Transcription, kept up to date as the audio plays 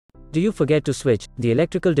Do you forget to switch the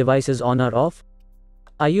electrical devices on or off?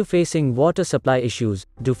 Are you facing water supply issues?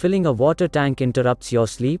 Do filling a water tank interrupts your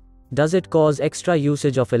sleep? Does it cause extra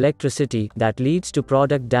usage of electricity that leads to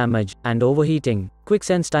product damage and overheating?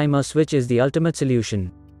 QuickSense Timer Switch is the ultimate solution.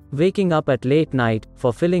 Waking up at late night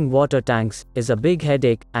for filling water tanks is a big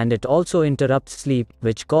headache, and it also interrupts sleep,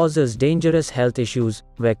 which causes dangerous health issues,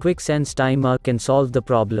 where QuickSense Timer can solve the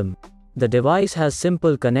problem. The device has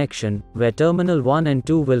simple connection, where terminal 1 and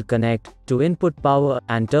 2 will connect to input power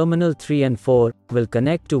and terminal 3 and 4 will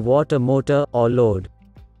connect to water motor or load.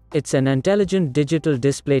 It's an intelligent digital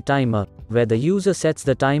display timer, where the user sets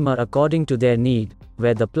the timer according to their need,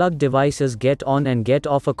 where the plug devices get on and get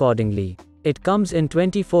off accordingly. It comes in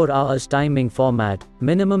 24 hours timing format,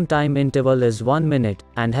 minimum time interval is 1 minute,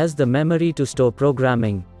 and has the memory to store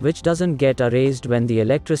programming, which doesn't get erased when the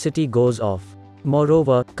electricity goes off.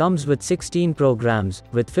 Moreover, comes with 16 programs,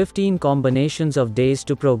 with 15 combinations of days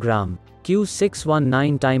to program.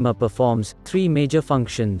 TM-619 timer performs 3 major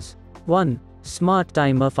functions. 1. Smart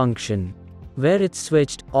timer function, where it's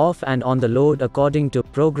switched off and on the load according to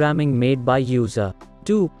programming made by user.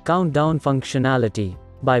 2. Countdown functionality.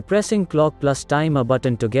 By pressing clock plus timer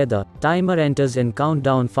button together, timer enters in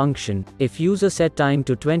countdown function. If user set time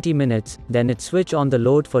to 20 minutes, then it switch on the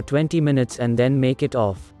load for 20 minutes and then make it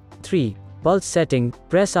off. 3. Pulse setting.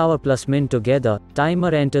 Press hour plus min together, timer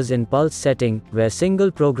enters in pulse setting, where single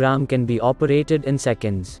program can be operated in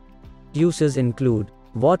seconds. Uses include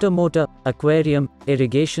water motor, aquarium,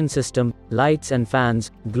 irrigation system, lights and fans,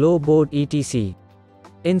 glow board etc.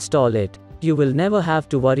 Install it. You will never have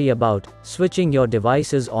to worry about switching your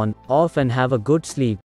devices on, off and have a good sleep.